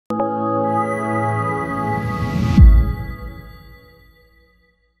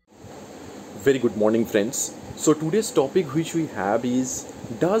Very good morning, friends. So today's topic which we have is,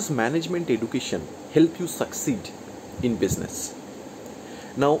 does management education help you succeed in business?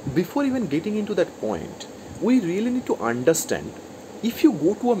 Now, before even getting into that point, we really need to understand, if you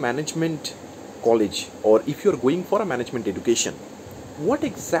go to a management college or if you're going for a management education, what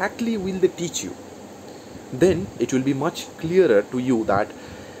exactly will they teach you? Then it will be much clearer to you that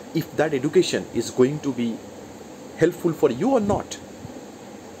if that education is going to be helpful for you or not.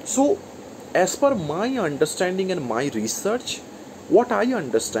 So as per my understanding and my research, what I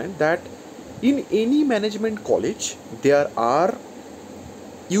understand that in any management college there are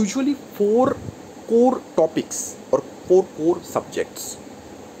usually four core topics or four core subjects,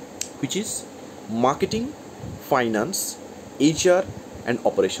 which is marketing, finance, HR and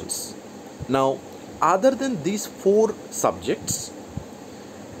operations. Now, other than these four subjects,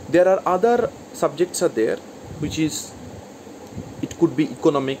 there are other subjects are there, which is, it could be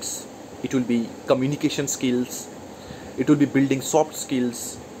economics, it will be communication skills, it will be building soft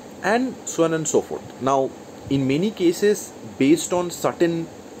skills, and so on and so forth. Now, in many cases, based on certain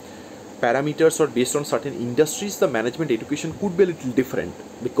parameters or based on certain industries, the management education could be a little different,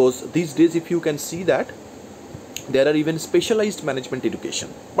 because these days, if you can see that, there are even specialized management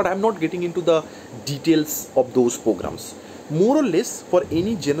education, but I'm not getting into the details of those programs. More or less, for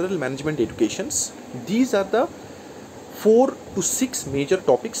any general management educations, these are the 4 to 6 major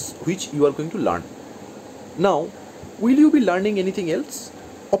topics which you are going to learn. Now, will you be learning anything else?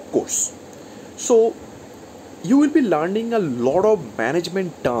 Of course. So, you will be learning a lot of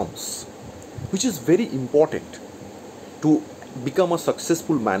management terms, which is very important to become a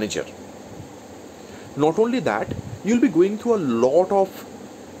successful manager. Not only that, you will be going through a lot of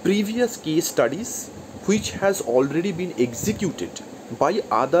previous case studies which has already been executed by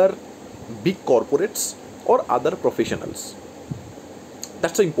other big corporates or other professionals.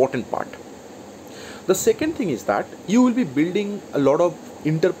 That's the important part. The second thing is that you will be building a lot of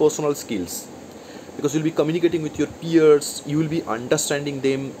interpersonal skills, because you'll be communicating with your peers, you will be understanding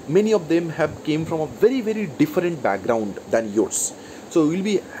them. Many of them have came from a very different background than yours. So you will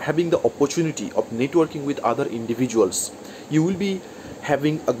be having the opportunity of networking with other individuals. You will be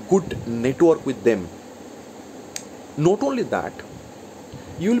having a good network with them. Not only that,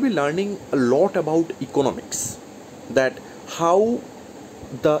 you will be learning a lot about economics, that how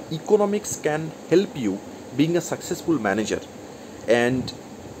the economics can help you being a successful manager, and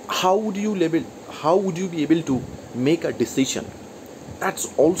how would you be able to make a decision.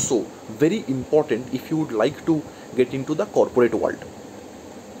 That's also very important if you would like to get into the corporate world.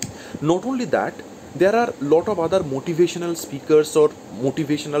 Not only that, there are a lot of other motivational speakers or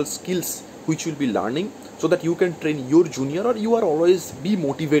motivational skills which you'll be learning, so that you can train your junior, or you are always be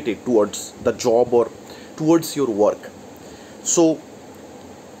motivated towards the job or towards your work. So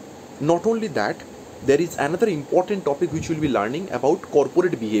not only that, there is another important topic which you will be learning about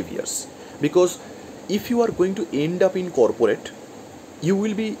corporate behaviors, because if you are going to end up in corporate, you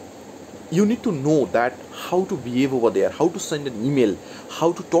need to know that how to behave over there, how to send an email,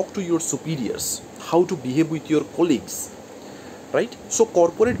 how to talk to your superiors, how to behave with your colleagues, right? So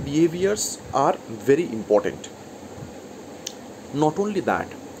corporate behaviors are very important. Not only that,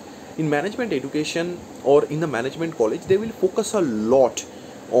 in management education or in the management college, they will focus a lot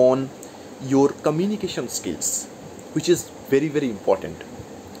on your communication skills, which is very important.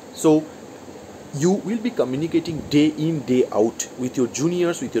 So you will be communicating day in, day out with your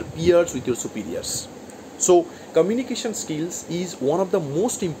juniors, with your peers, with your superiors. So communication skills is one of the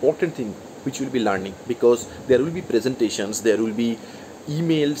most important thing which you will be learning, because there will be presentations, there will be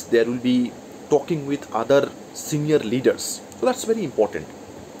emails, there will be talking with other senior leaders. So that's very important.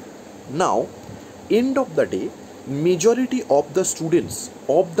 Now, end of the day, majority of the students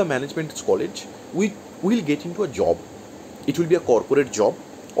of the management college will get into a job. It will be a corporate job,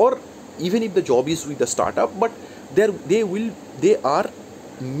 or even if the job is with a startup, but they are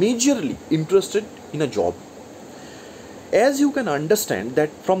majorly interested in a job. As you can understand that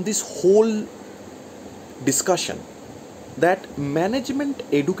from this whole discussion, that management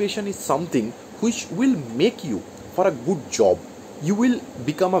education is something which will make you for a good job. You will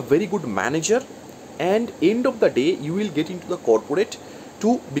become a very good manager, and end of the day, you will get into the corporate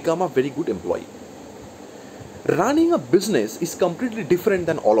to become a very good employee. Running a business is completely different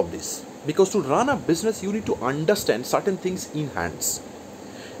than all of this, because to run a business, you need to understand certain things in hands.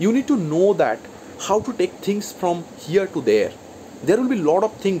 You need to know that how to take things from here to there. There will be a lot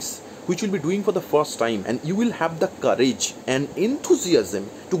of things which you'll be doing for the first time, and you will have the courage and enthusiasm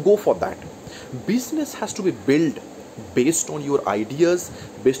to go for that. Business has to be built based on your ideas,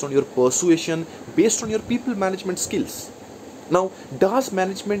 based on your persuasion, based on your people management skills. Now, does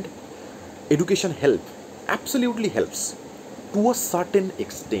management education help? Absolutely helps to a certain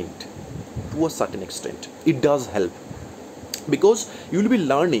extent. To a certain extent, it does help, because you will be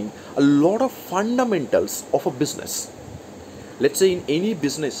learning a lot of fundamentals of a business. Let's say in any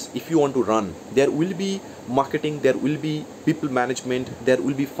business, if you want to run, there will be marketing, there will be people management, there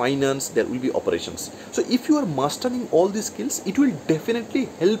will be finance, there will be operations. So if you are mastering all these skills, it will definitely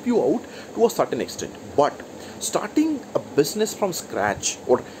help you out to a certain extent. But starting a business from scratch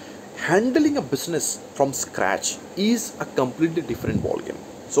or handling a business from scratch is a completely different ballgame.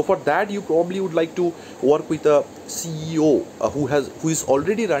 So for that, you probably would like to work with a CEO who is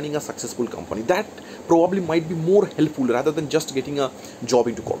already running a successful company. That probably might be more helpful rather than just getting a job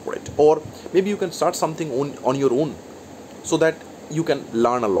into corporate. Or maybe you can start something on your own, so that you can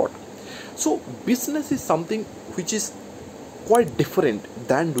learn a lot. So business is something which is quite different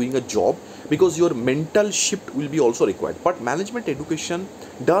than doing a job, because your mental shift will be also required. But management education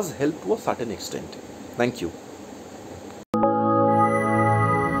does help to a certain extent. Thank you.